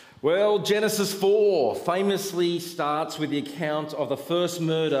Well, Genesis 4 famously starts with the account of the first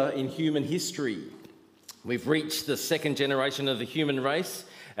murder in human history. We've reached the second generation of the human race,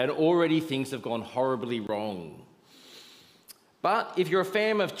 and already things have gone horribly wrong. But if you're a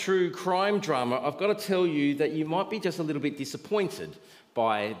fan of true crime drama, I've got to tell you that you might be just a little bit disappointed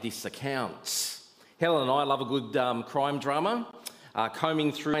by this account. Helen and I love a good crime drama,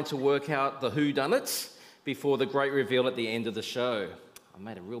 combing through trying to work out the whodunits before the great reveal at the end of the show. I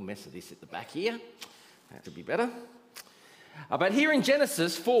made a real mess of this at the back here. That could be better. But here in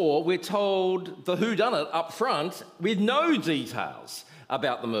Genesis 4, we're told the whodunit up front with no details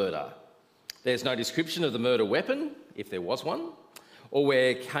about the murder. There's no description of the murder weapon, if there was one, or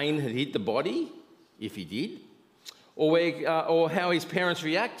where Cain had hid the body, if he did, or how his parents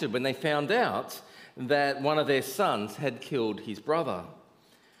reacted when they found out that one of their sons had killed his brother.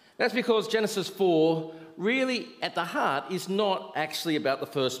 That's because Genesis 4 really, at the heart, is not actually about the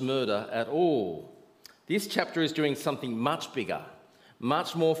first murder at all. This chapter is doing something much bigger,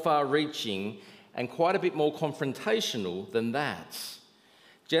 much more far-reaching, and quite a bit more confrontational than that.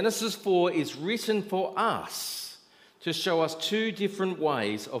 Genesis 4 is written for us to show us two different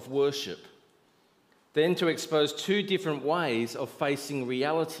ways of worship, then to expose two different ways of facing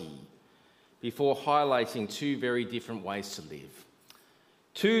reality before highlighting two very different ways to live.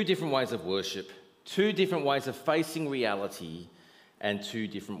 Two different ways of worship, two different ways of facing reality, and two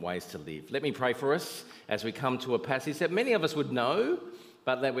different ways to live. Let me pray for us as we come to a passage that many of us would know,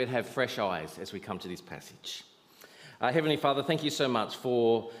 but that we'd have fresh eyes as we come to this passage. Heavenly Father, thank you so much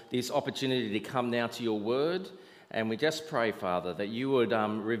for this opportunity to come now to your word. And we just pray, Father, that you would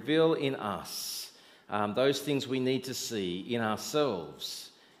reveal in us those things we need to see in ourselves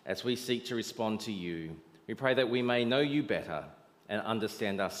as we seek to respond to you. We pray that we may know you better and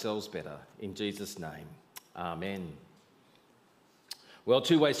understand ourselves better. In Jesus' name, amen. Well,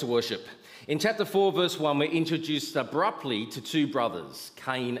 two ways to worship. In chapter 4, verse 1, we're introduced abruptly to two brothers,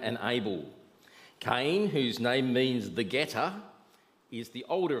 Cain and Abel. Cain, whose name means the getter, is the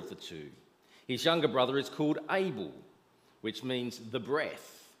older of the two. His younger brother is called Abel, which means the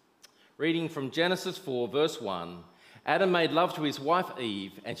breath. Reading from Genesis 4, verse 1, Adam made love to his wife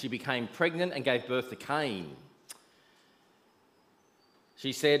Eve, and she became pregnant and gave birth to Cain.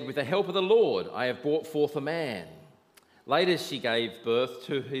 She said, "With the help of the Lord, I have brought forth a man." Later, she gave birth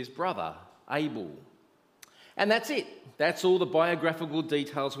to his brother, Abel. And that's it. That's all the biographical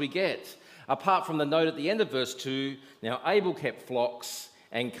details we get. Apart from the note at the end of verse 2, now Abel kept flocks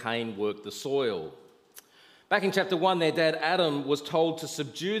and Cain worked the soil. Back in chapter 1, their dad Adam was told to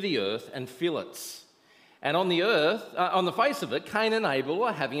subdue the earth and fill it. And on the face of it, Cain and Abel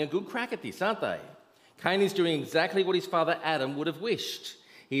are having a good crack at this, aren't they? Cain is doing exactly what his father Adam would have wished.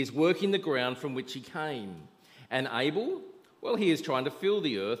 He is working the ground from which he came. And Abel, well, he is trying to fill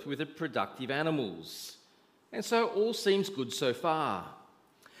the earth with productive animals. And so all seems good so far.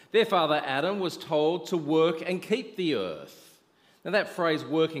 Their father Adam was told to work and keep the earth. Now that phrase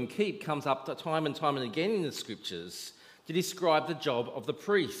work and keep comes up time and again in the scriptures to describe the job of the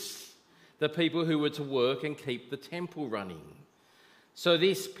priests, the people who were to work and keep the temple running. So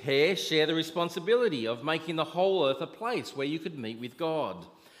this pair share the responsibility of making the whole earth a place where you could meet with God,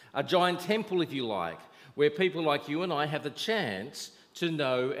 a giant temple if you like, where people like you and I have the chance to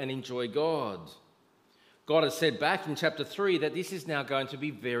know and enjoy God. God has said back in chapter 3 that this is now going to be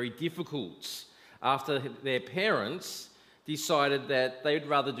very difficult after their parents decided that they'd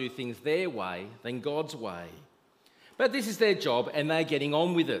rather do things their way than God's way. But this is their job and they're getting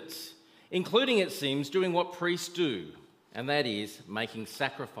on with it, including, it seems, doing what priests do, and that is making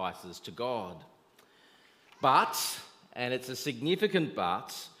sacrifices to God. But, and it's a significant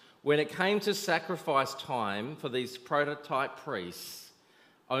but, when it came to sacrifice time for these prototype priests,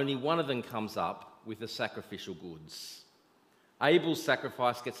 only one of them comes up with the sacrificial goods. Abel's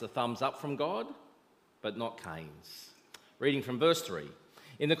sacrifice gets the thumbs up from God, but not Cain's. Reading from verse 3.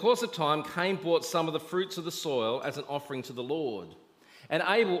 In the course of time, Cain brought some of the fruits of the soil as an offering to the Lord. And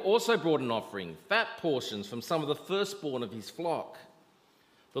Abel also brought an offering, fat portions from some of the firstborn of his flock.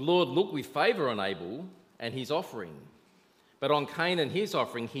 The Lord looked with favour on Abel and his offering, but on Cain and his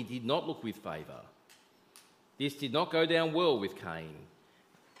offering he did not look with favour. This did not go down well with Cain,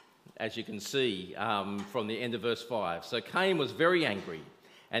 as you can see from the end of verse 5. So Cain was very angry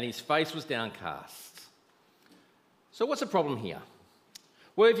and his face was downcast. So what's the problem here?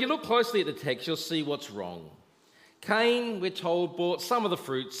 Well, if you look closely at the text, you'll see what's wrong. Cain, we're told, brought some of the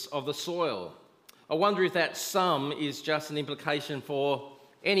fruits of the soil. I wonder if that some is just an implication for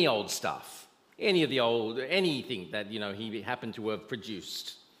any old stuff, anything that, he happened to have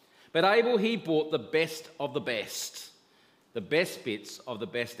produced. But Abel, he brought the best of the best. the best bits of the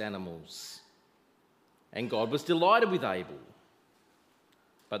best animals. And God was delighted with Abel,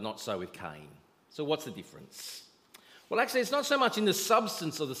 but not so with Cain. So what's the difference? Well, actually, it's not so much in the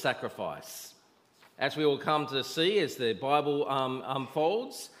substance of the sacrifice. As we will come to see as the Bible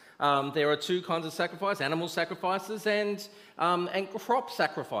unfolds, there are two kinds of sacrifice, animal sacrifices and crop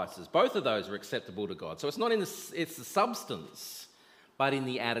sacrifices. Both of those are acceptable to God. So it's not in it's the substance, but in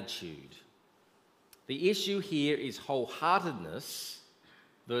the attitude. The issue here is wholeheartedness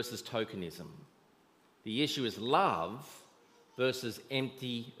versus tokenism. The issue is love versus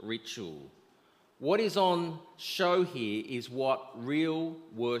empty ritual. What is on show here is what real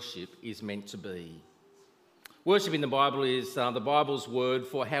worship is meant to be. Worship in the Bible is the Bible's word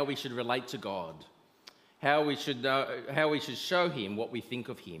for how we should relate to God, how we should show him what we think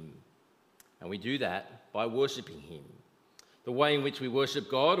of him. And we do that by worshipping him. The way in which we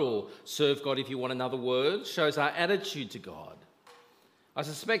worship God, or serve God if you want another word, shows our attitude to God. I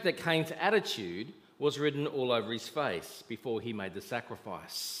suspect that Cain's attitude was written all over his face before he made the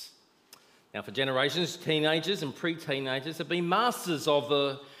sacrifice. Now, for generations, teenagers and pre-teenagers have been masters of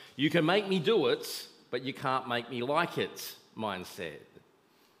the "you can make me do it, but you can't make me like it" mindset.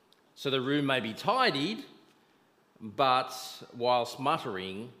 So the room may be tidied, but whilst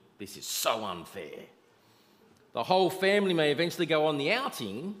muttering, "This is so unfair." The whole family may eventually go on the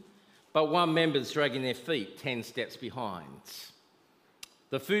outing, but one member's dragging their feet 10 steps behind.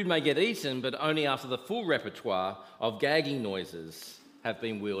 The food may get eaten, but only after the full repertoire of gagging noises have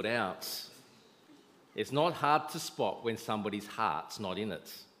been wheeled out. It's not hard to spot when somebody's heart's not in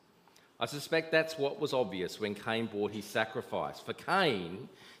it. I suspect that's what was obvious when Cain brought his sacrifice. For Cain,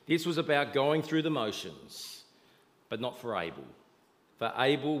 this was about going through the motions, but not for Abel. For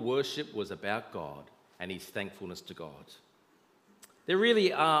Abel, worship was about God and his thankfulness to God. There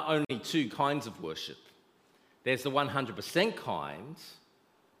really are only two kinds of worship. There's the 100% kind,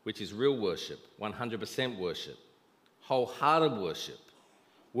 which is real worship, 100% worship, wholehearted worship.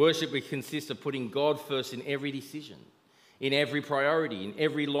 Worship which consists of putting God first in every decision, in every priority, in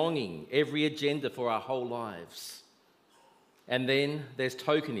every longing, every agenda for our whole lives. And then there's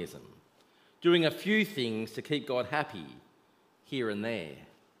tokenism, doing a few things to keep God happy here and there.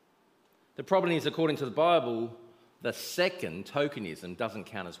 The problem is, according to the Bible, the second, tokenism, doesn't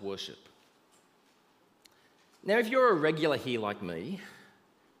count as worship. Now, if you're a regular here like me,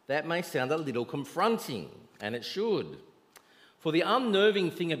 that may sound a little confronting, and it should. For the unnerving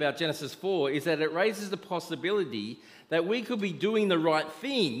thing about Genesis 4 is that it raises the possibility that we could be doing the right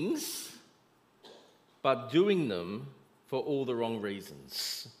things, but doing them for all the wrong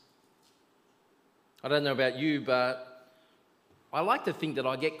reasons. I don't know about you, but I like to think that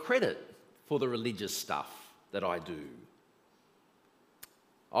I get credit for the religious stuff that I do.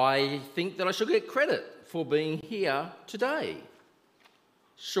 I think that I should get credit for being here today.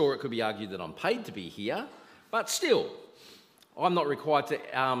 Sure, it could be argued that I'm paid to be here, but still, I'm not required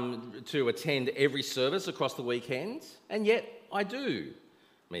to attend every service across the weekend, and yet I do.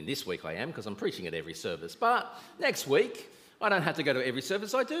 I mean, this week I am because I'm preaching at every service, but next week I don't have to go to every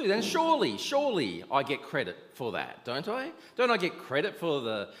service I do. Then surely I get credit for that, don't I? Don't I get credit for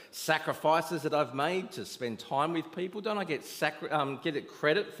the sacrifices that I've made to spend time with people? Don't I get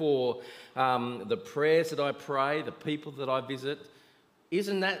credit for the prayers that I pray, the people that I visit?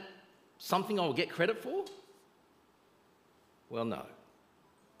 Isn't that something I'll get credit for? Well, no.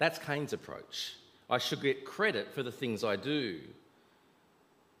 That's Cain's approach. I should get credit for the things I do.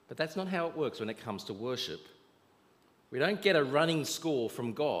 But that's not how it works when it comes to worship. We don't get a running score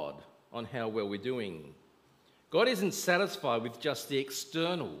from God on how well we're doing. God isn't satisfied with just the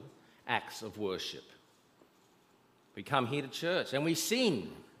external acts of worship. We come here to church and we sing.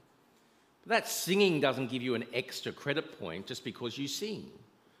 But that singing doesn't give you an extra credit point just because you sing.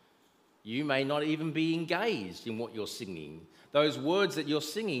 You may not even be engaged in what you're singing. Those words that you're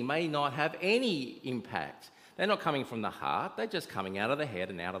singing may not have any impact. They're not coming from the heart, they're just coming out of the head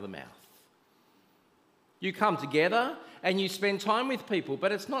and out of the mouth. You come together and you spend time with people,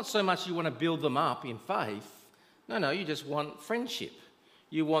 but it's not so much you want to build them up in faith. No, you just want friendship.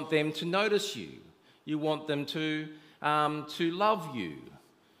 You want them to notice you. You want them to love you.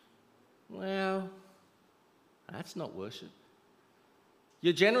 Well, that's not worship.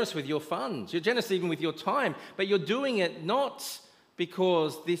 You're generous with your funds. You're generous even with your time, but you're doing it not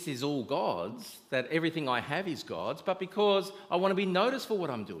because this is all God's, that everything I have is God's, but because I want to be noticed for what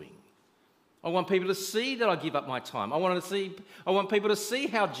I'm doing. I want people to see that I give up my time. I want people to see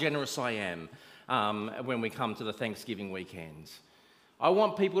how generous I am when we come to the Thanksgiving weekend. I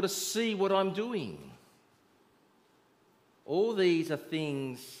want people to see what I'm doing. All these are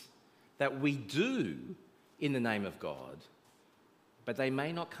things that we do in the name of God, but they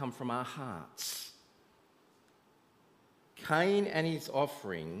may not come from our hearts. Cain and his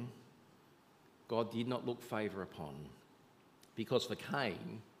offering, God did not look favour upon, because for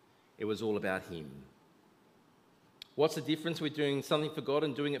Cain, it was all about him. What's the difference with doing something for God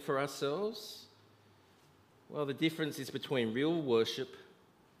and doing it for ourselves? Well, the difference is between real worship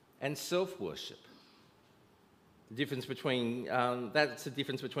and self-worship. The difference between that's the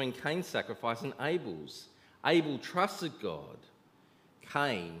difference between Cain's sacrifice and Abel's. Abel trusted God.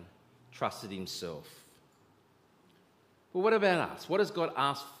 Cain trusted himself. Well, what about us? What does God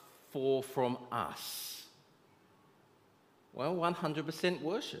ask for from us? Well, 100%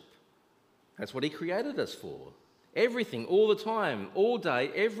 worship. That's what he created us for. Everything, all the time, all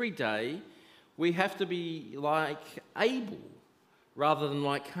day, every day, we have to be like Abel rather than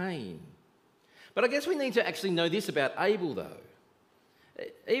like Cain. But I guess we need to actually know this about Abel, though.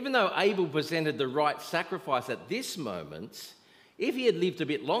 Even though Abel presented the right sacrifice at this moment, if he had lived a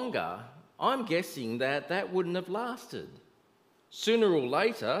bit longer, I'm guessing that wouldn't have lasted. Sooner or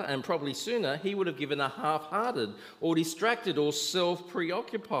later, and probably sooner, he would have given a half-hearted or distracted or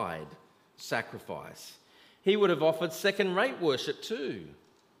self-preoccupied sacrifice. He would have offered second-rate worship too.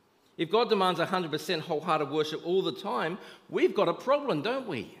 If God demands 100% wholehearted worship all the time, we've got a problem, don't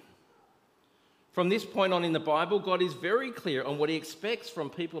we? From this point on in the Bible, God is very clear on what he expects from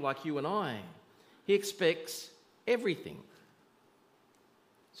people like you and I. He expects everything.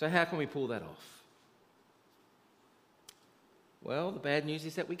 So how can we pull that off? Well, the bad news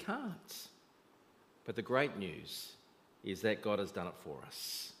is that we can't. But the great news is that God has done it for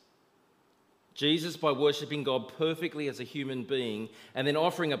us. Jesus, by worshipping God perfectly as a human being and then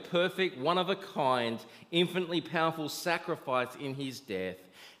offering a perfect, one-of-a-kind, infinitely powerful sacrifice in his death,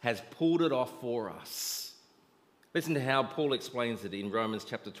 has pulled it off for us. Listen to how Paul explains it in Romans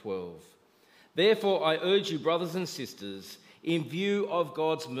chapter 12. Therefore, I urge you, brothers and sisters, in view of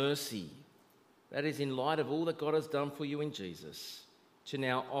God's mercy, that is, in light of all that God has done for you in Jesus, to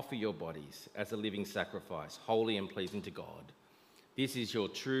now offer your bodies as a living sacrifice, holy and pleasing to God. This is your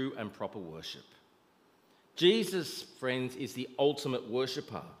true and proper worship. Jesus, friends, is the ultimate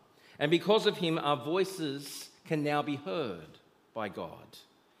worshipper. And because of him, our voices can now be heard by God.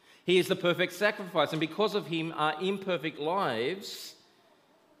 He is the perfect sacrifice. And because of him, our imperfect lives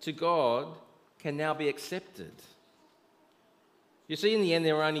to God can now be accepted. You see, in the end,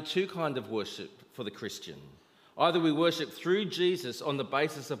 there are only two kinds of worship for the Christian. Either we worship through Jesus on the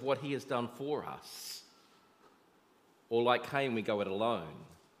basis of what he has done for us, or like Cain, we go it alone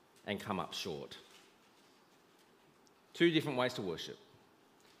and come up short. Two different ways to worship.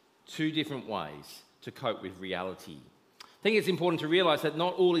 Two different ways to cope with reality. I think it's important to realise that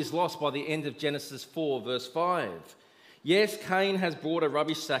not all is lost by the end of Genesis 4, verse 5. Yes, Cain has brought a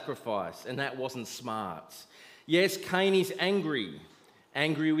rubbish sacrifice, and that wasn't smart. Yes, Cain is angry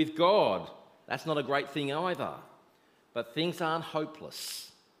with God. That's not a great thing either. But things aren't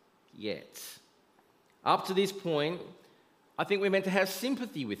hopeless yet. Up to this point, I think we're meant to have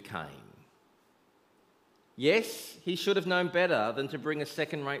sympathy with Cain. Yes, he should have known better than to bring a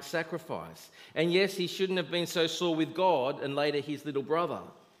second-rate sacrifice. And yes, he shouldn't have been so sore with God and later his little brother.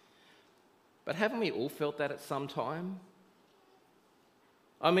 But haven't we all felt that at some time?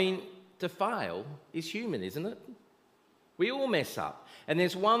 I mean, to fail is human, isn't it? We all mess up. And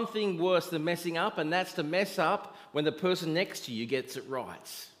there's one thing worse than messing up, and that's to mess up when the person next to you gets it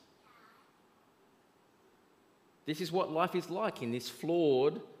right. This is what life is like in this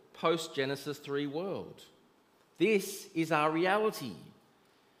flawed post-Genesis 3 world. This is our reality.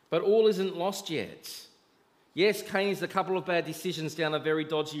 But all isn't lost yet. Yes, Cain is a couple of bad decisions down a very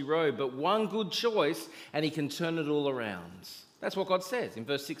dodgy road, but one good choice and he can turn it all around. That's what God says in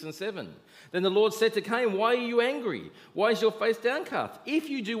verse 6 and 7. Then the Lord said to Cain, why are you angry? Why is your face downcast? If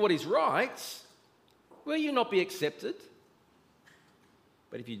you do what is right, will you not be accepted?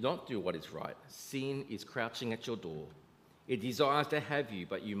 But if you don't do what is right, sin is crouching at your door. It desires to have you,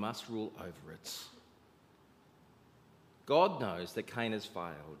 but you must rule over it. God knows that Cain has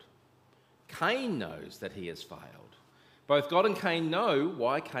failed. Cain knows that he has failed. Both God and Cain know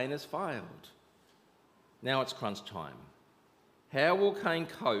why Cain has failed. Now it's crunch time. How will Cain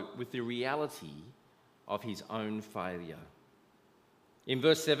cope with the reality of his own failure? In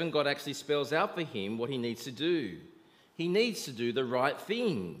verse 7, God actually spells out for him what he needs to do. He needs to do the right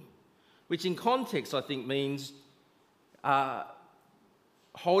thing, which in context I think means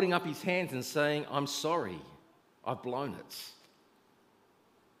holding up his hands and saying, I'm sorry, I've blown it.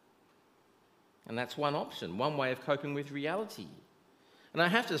 And that's one option, one way of coping with reality. And I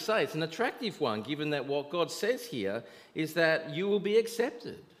have to say, it's an attractive one, given that what God says here is that you will be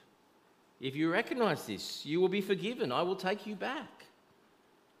accepted. If you recognize this, you will be forgiven. I will take you back.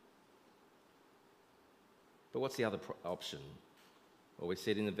 But what's the other option? Well, we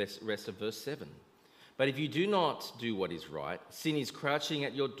said in the rest of verse 7. But if you do not do what is right, sin is crouching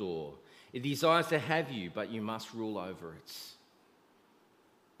at your door. It desires to have you, but you must rule over it.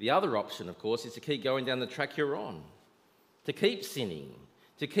 The other option, of course, is to keep going down the track you're on, to keep sinning,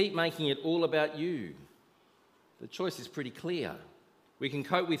 to keep making it all about you. The choice is pretty clear. We can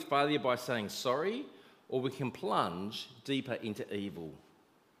cope with failure by saying sorry, or we can plunge deeper into evil.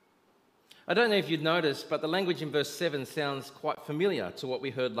 I don't know if you'd noticed, but the language in verse 7 sounds quite familiar to what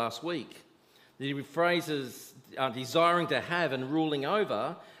we heard last week. The phrases desiring to have and ruling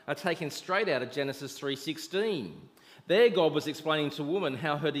over are taken straight out of Genesis 3:16. There, God was explaining to woman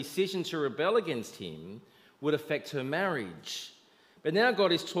how her decision to rebel against him would affect her marriage. But now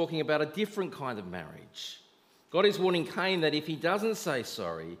God is talking about a different kind of marriage. God is warning Cain that if he doesn't say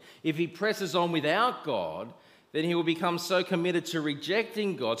sorry, if he presses on without God, then he will become so committed to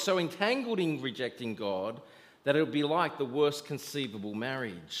rejecting God, so entangled in rejecting God, that it will be like the worst conceivable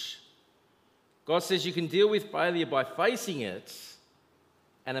marriage. God says you can deal with failure by facing it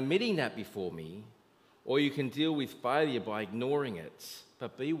and admitting that before me, or you can deal with failure by ignoring it.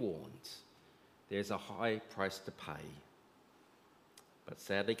 But be warned, there's a high price to pay. But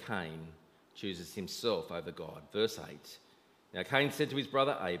sadly, Cain chooses himself over God. Verse 8. Now Cain said to his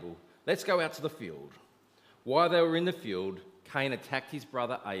brother Abel, "Let's go out to the field." While they were in the field, Cain attacked his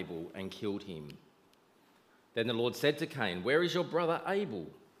brother Abel and killed him. Then the Lord said to Cain, "Where is your brother Abel?"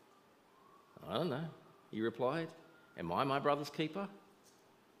 "I don't know," he replied. "Am I my brother's keeper?"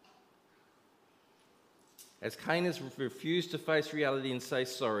 As Cain has refused to face reality and say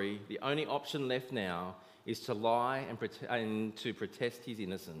sorry, the only option left now is to lie and to protest his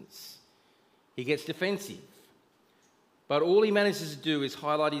innocence. He gets defensive, but all he manages to do is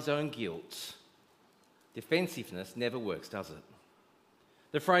highlight his own guilt. Defensiveness never works, does it?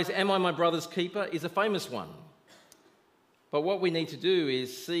 The phrase, "Am I my brother's keeper?" is a famous one. But what we need to do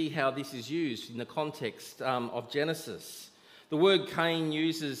is see how this is used in the context of Genesis. The word Cain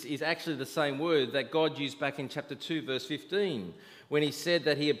uses is actually the same word that God used back in chapter 2, verse 15, when he said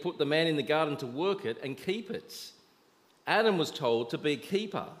that he had put the man in the garden to work it and keep it. Adam was told to be a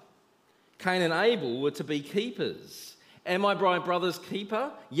keeper. Cain and Abel were to be keepers. Am I my brother's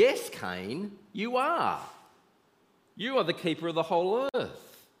keeper? Yes, Cain, you are. You are the keeper of the whole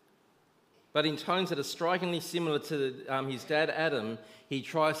earth. But in tones that are strikingly similar to his dad Adam, he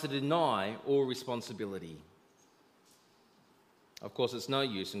tries to deny all responsibility. Of course, it's no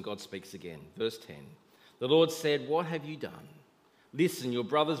use, and God speaks again. Verse 10. The Lord said, "What have you done? Listen, your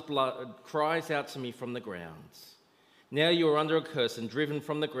brother's blood cries out to me from the ground. Now you are under a curse and driven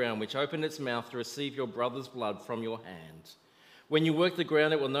from the ground, which opened its mouth to receive your brother's blood from your hand. When you work the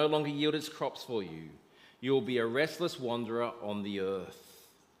ground, it will no longer yield its crops for you. You will be a restless wanderer on the earth."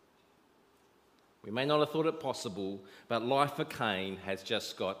 We may not have thought it possible, but life for Cain has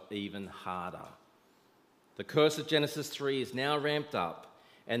just got even harder. The curse of Genesis 3 is now ramped up,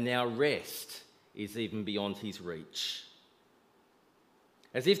 and now rest is even beyond his reach.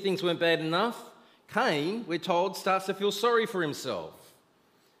 As if things weren't bad enough, Cain, we're told, starts to feel sorry for himself.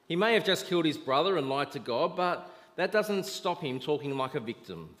 He may have just killed his brother and lied to God, but that doesn't stop him talking like a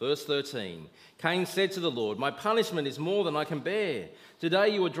victim. Verse 13, Cain said to the Lord, "My punishment is more than I can bear. Today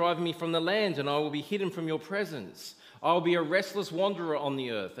you are driving me from the land, and I will be hidden from your presence. I will be a restless wanderer on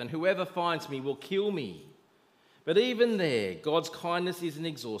the earth, and whoever finds me will kill me." But even there, God's kindness isn't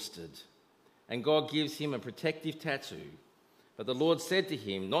exhausted, and God gives him a protective tattoo. But the Lord said to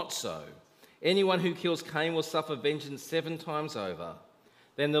him, "Not so. Anyone who kills Cain will suffer vengeance 7 times over."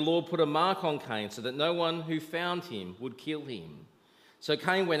 Then the Lord put a mark on Cain so that no one who found him would kill him. So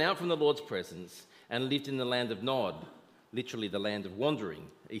Cain went out from the Lord's presence and lived in the land of Nod, literally the land of wandering,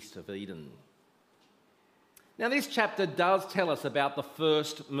 east of Eden. Now, this chapter does tell us about the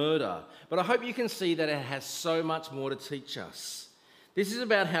first murder, but I hope you can see that it has so much more to teach us. This is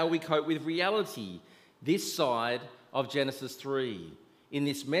about how we cope with reality this side of Genesis 3, in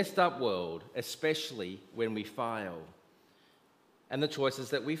this messed up world, especially when we fail, and the choices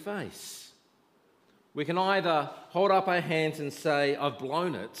that we face. We can either hold up our hands and say, "I've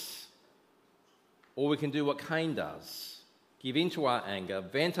blown it," or we can do what Cain does, give in to our anger,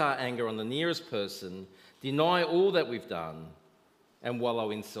 vent our anger on the nearest person, deny all that we've done, and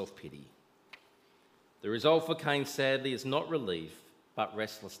wallow in self-pity. The result for Cain, sadly, is not relief, but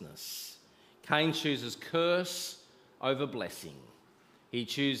restlessness. Cain chooses curse over blessing. He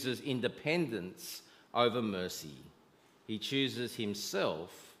chooses independence over mercy. He chooses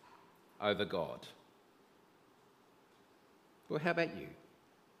himself over God. Well, how about you?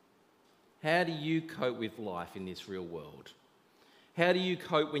 How do you cope with life in this real world? How do you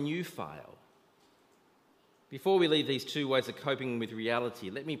cope when you fail? Before we leave these two ways of coping with reality,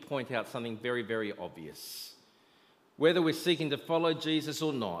 let me point out something very, very obvious. Whether we're seeking to follow Jesus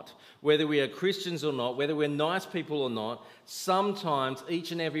or not, whether we are Christians or not, whether we're nice people or not, sometimes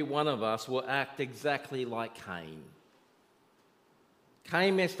each and every one of us will act exactly like Cain.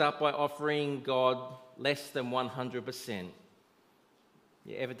 Cain messed up by offering God less than 100%.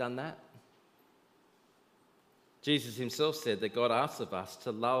 You ever done that? Jesus himself said that God asks of us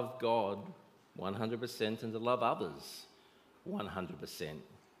to love God 100% and to love others 100%.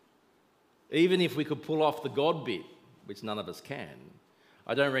 Even if we could pull off the God bit, which none of us can,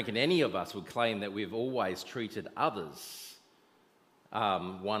 I don't reckon any of us would claim that we've always treated others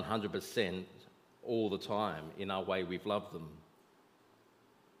 100% all the time in our way we've loved them.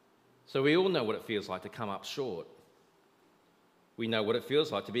 So we all know what it feels like to come up short. We know what it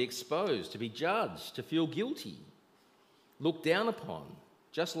feels like to be exposed, to be judged, to feel guilty, looked down upon,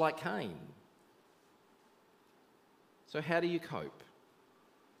 just like Cain. So how do you cope?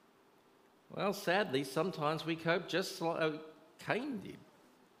 Well, sadly, sometimes we cope just like Cain did.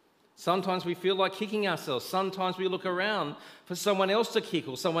 Sometimes we feel like kicking ourselves. Sometimes we look around for someone else to kick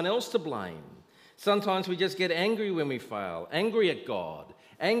or someone else to blame. Sometimes we just get angry when we fail, angry at God,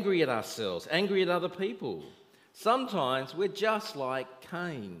 angry at ourselves, angry at other people. Sometimes we're just like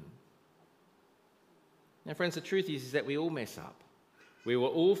Cain. Now, friends, the truth is that we all mess up. We will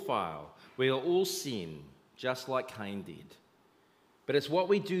all fail. We will all sin, just like Cain did. But it's what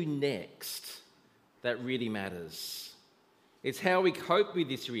we do next that really matters. It's how we cope with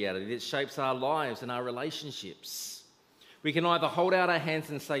this reality that shapes our lives and our relationships. We can either hold out our hands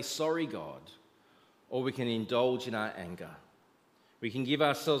and say, "Sorry, God," or we can indulge in our anger. We can give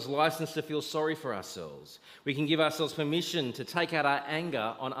ourselves license to feel sorry for ourselves. We can give ourselves permission to take out our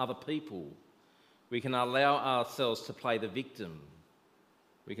anger on other people. We can allow ourselves to play the victim.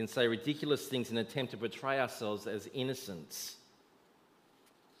 We can say ridiculous things in an attempt to portray ourselves as innocents.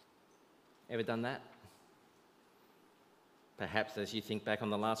 Ever done that? Perhaps as you think back on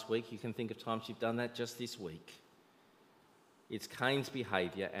the last week, you can think of times you've done that just this week. It's Cain's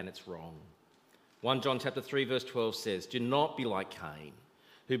behaviour and it's wrong. 1 John chapter 3 verse 12 says, "Do not be like Cain,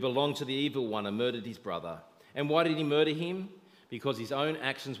 who belonged to the evil one and murdered his brother." And why did he murder him? Because his own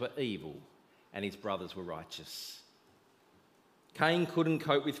actions were evil and his brothers were righteous. Cain couldn't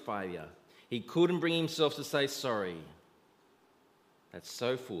cope with failure. He couldn't bring himself to say sorry. That's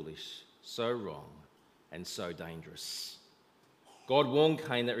so foolish, so wrong, and so dangerous. God warned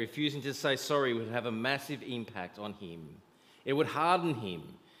Cain that refusing to say sorry would have a massive impact on him. It would harden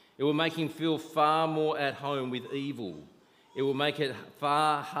him. It will make him feel far more at home with evil. It will make it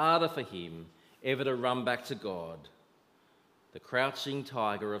far harder for him ever to run back to God. The crouching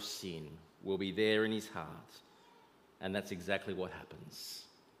tiger of sin will be there in his heart, and that's exactly what happens.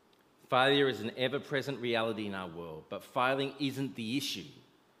 Failure is an ever-present reality in our world, but failing isn't the issue.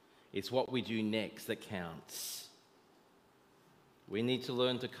 It's what we do next that counts. We need to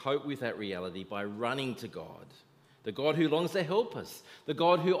learn to cope with that reality by running to God, the God who longs to help us, the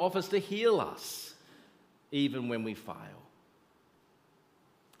God who offers to heal us, even when we fail.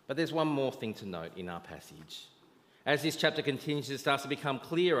 But there's one more thing to note in our passage. As this chapter continues, it starts to become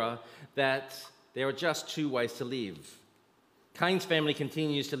clearer that there are just two ways to live. Cain's family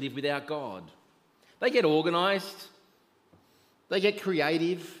continues to live without God. They get organised, they get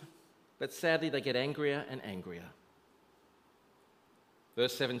creative, but sadly they get angrier and angrier.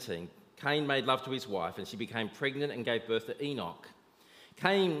 Verse 17, Cain made love to his wife and she became pregnant and gave birth to Enoch.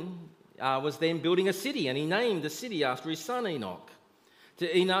 Cain was then building a city and he named the city after his son Enoch.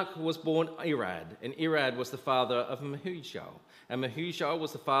 To Enoch was born Irad, and Irad was the father of Mehujael, and Mehujael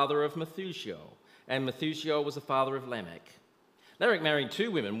was the father of Methuselah, and Methuselah was the father of Lamech. Lamech married two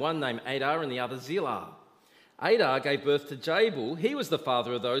women, one named Adar and the other Zillah. Adar gave birth to Jabal. He was the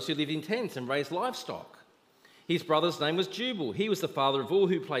father of those who lived in tents and raised livestock. His brother's name was Jubal. He was the father of all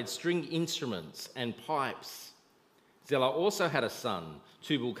who played string instruments and pipes. Zillah also had a son,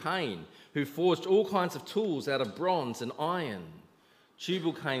 Tubal-Cain, who forged all kinds of tools out of bronze and iron.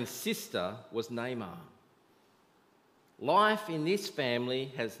 Tubal-Cain's sister was Naamah. Life in this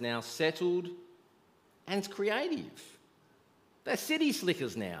family has now settled and it's creative. They're city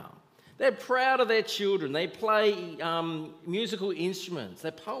slickers now. They're proud of their children. They play musical instruments.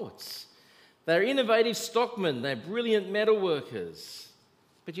 They're poets. They're innovative stockmen. They're brilliant metalworkers.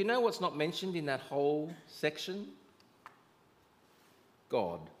 But you know what's not mentioned in that whole section?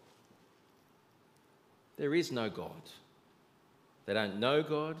 God. There is no God. They don't know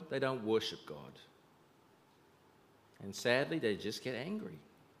God. They don't worship God. And sadly, they just get angry.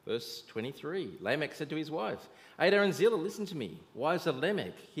 Verse 23, Lamech said to his wife, Adar and Zillah, listen to me. Wives of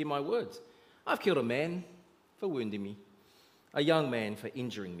Lamech, hear my words. I've killed a man. for wounding me, a young man for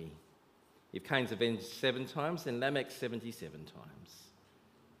injuring me. If Cain's avenged 7 times, then Lamech 77 times.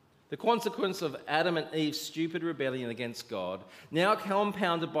 The consequence of Adam and Eve's stupid rebellion against God, now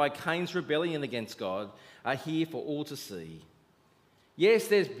compounded by Cain's rebellion against God, are here for all to see. Yes,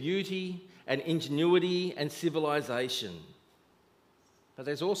 there's beauty and ingenuity and civilization, but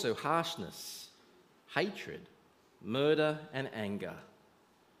there's also harshness, hatred, murder and anger.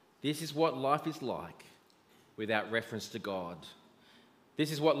 This is what life is like without reference to God.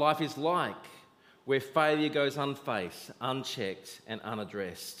 This is what life is like where failure goes unfaced, unchecked and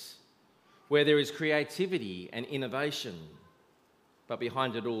unaddressed, where there is creativity and innovation, but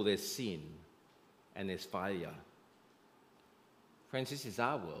behind it all there's sin and there's failure. Friends, this is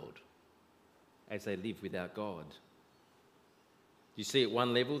our world as they live without God. You see, at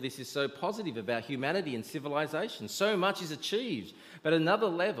one level, this is so positive about humanity and civilization. So much is achieved. But another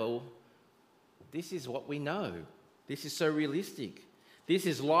level, this is what we know. This is so realistic. This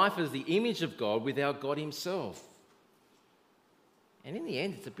is life as the image of God without God himself. And in the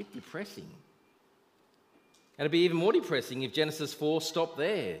end, it's a bit depressing. And it'd be even more depressing if Genesis 4 stopped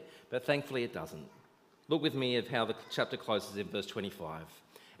there. But thankfully it doesn't. Look with me at how the chapter closes in verse 25.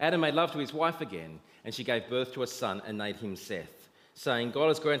 Adam made love to his wife again, and she gave birth to a son and named him Seth, saying, God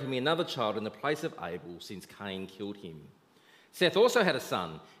has granted me another child in the place of Abel, since Cain killed him. Seth also had a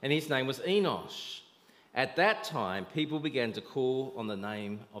son, and his name was Enosh. At that time, people began to call on the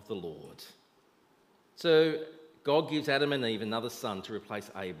name of the Lord. So God gives Adam and Eve another son to replace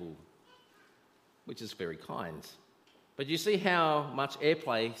Abel, which is very kind. But you see how much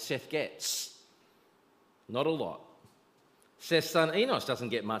airplay Seth gets? Not a lot. Seth's son Enosh doesn't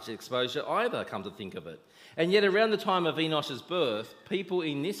get much exposure either, come to think of it. And yet around the time of Enosh's birth, people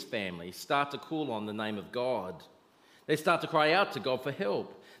in this family start to call on the name of God. They start to cry out to God for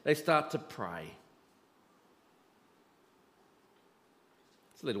help. They start to pray.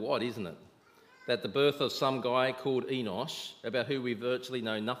 It's a little odd, isn't it? That the birth of some guy called Enosh, about who we virtually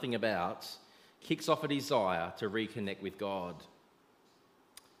know nothing about, kicks off a desire to reconnect with God.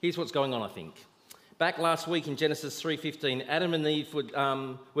 Here's what's going on, I think. Back last week in Genesis 3:15, Adam and Eve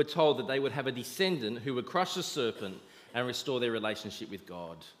were told that they would have a descendant who would crush the serpent and restore their relationship with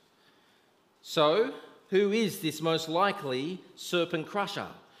God. So, who is this most likely serpent crusher?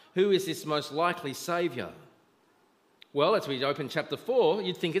 Who is this most likely saviour? Well, as we open chapter 4,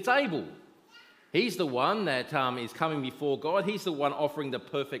 you'd think it's Abel. He's the one that is coming before God. He's the one offering the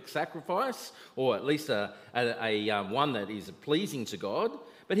perfect sacrifice, or at least a one that is pleasing to God,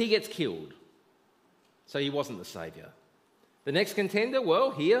 but he gets killed. So he wasn't the saviour. The next contender,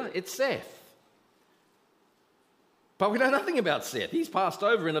 well, here it's Seth. But we know nothing about Seth. He's passed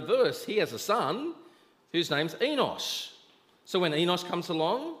over in a verse. He has a son whose name's Enosh. So when Enosh comes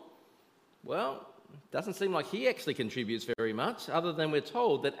along, well, it doesn't seem like he actually contributes very much, other than we're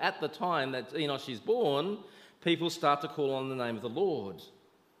told that at the time that Enosh is born, people start to call on the name of the Lord.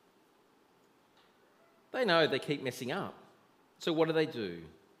 They know they keep messing up. So what do?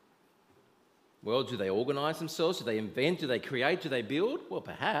 Well, do they organise themselves? Do they invent? Do they create? Do they build? Well,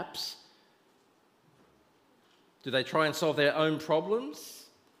 perhaps. Do they try and solve their own problems?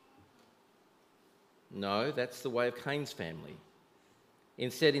 No, that's the way of Cain's family.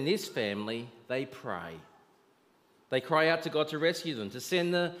 Instead, in this family, they pray. They cry out to God to rescue them, to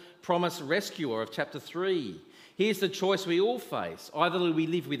send the promised rescuer of chapter 3. Here's the choice we all face. Either we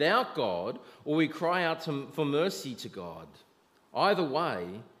live without God or we cry out for mercy to God. Either way,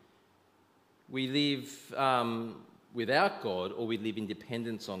 we live without God or we live in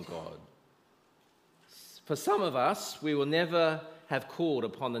dependence on God. For some of us, we will never have called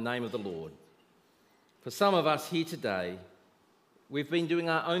upon the name of the Lord. For some of us here today, we've been doing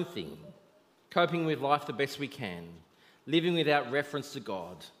our own thing, coping with life the best we can, living without reference to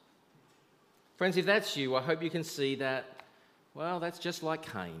God. Friends, if that's you, I hope you can see that, well, that's just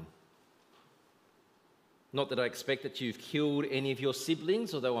like Cain. Not that I expect that you've killed any of your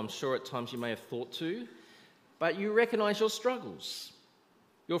siblings, although I'm sure at times you may have thought to, but you recognise your struggles.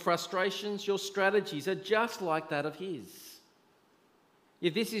 Your frustrations, your strategies are just like that of his.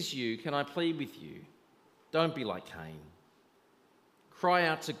 If this is you, can I plead with you? Don't be like Cain. Cry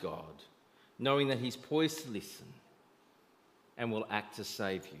out to God, knowing that he's poised to listen and will act to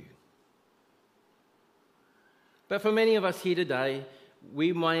save you. But for many of us here today,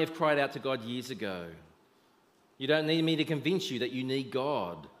 we may have cried out to God years ago. You don't need me to convince you that you need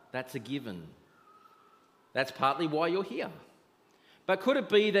God. That's a given. That's partly why you're here. But could it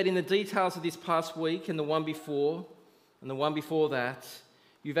be that in the details of this past week and the one before and the one before that,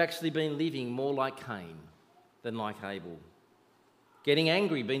 you've actually been living more like Cain than like Abel? getting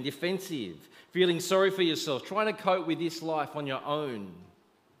angry, being defensive, feeling sorry for yourself, trying to cope with this life on your own,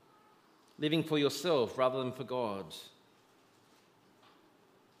 living for yourself rather than for God.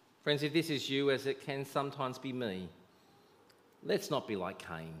 Friends, if this is you, as it can sometimes be me, let's not be like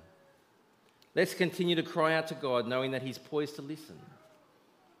Cain. Let's continue to cry out to God, knowing that he's poised to listen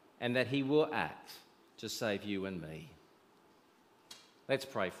and that he will act to save you and me. Let's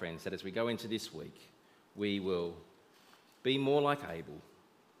pray, friends, that as we go into this week, we will be more like Abel,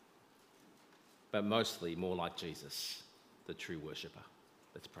 but mostly more like Jesus, the true worshipper.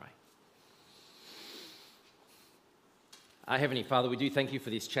 Let's pray. Our Heavenly Father, we do thank you for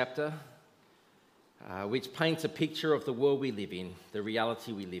this chapter, which paints a picture of the world we live in, the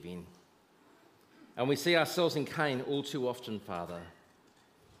reality we live in. And we see ourselves in Cain all too often, Father,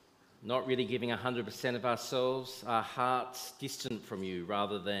 not really giving 100% of ourselves, our hearts distant from you,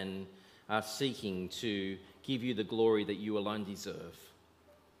 rather than seeking to give you the glory that you alone deserve.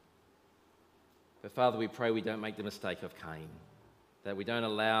 But Father, we pray we don't make the mistake of Cain, that we don't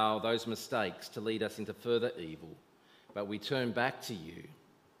allow those mistakes to lead us into further evil, but we turn back to you.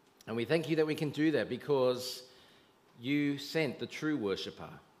 And we thank you that we can do that because you sent the true worshipper,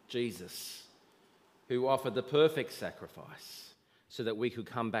 Jesus, who offered the perfect sacrifice so that we could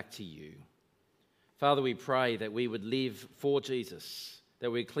come back to you. Father, we pray that we would live for Jesus,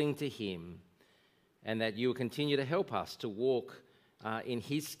 that we cling to him, and that you will continue to help us to walk in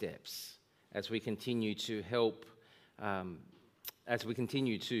his steps as we continue to help, as we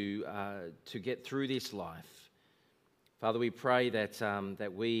continue to get through this life. Father, we pray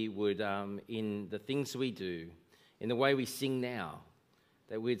that we would, in the things we do, in the way we sing now,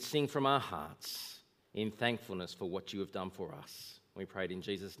 that we'd sing from our hearts in thankfulness for what you have done for us. We pray it in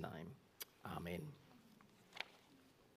Jesus' name. Amen.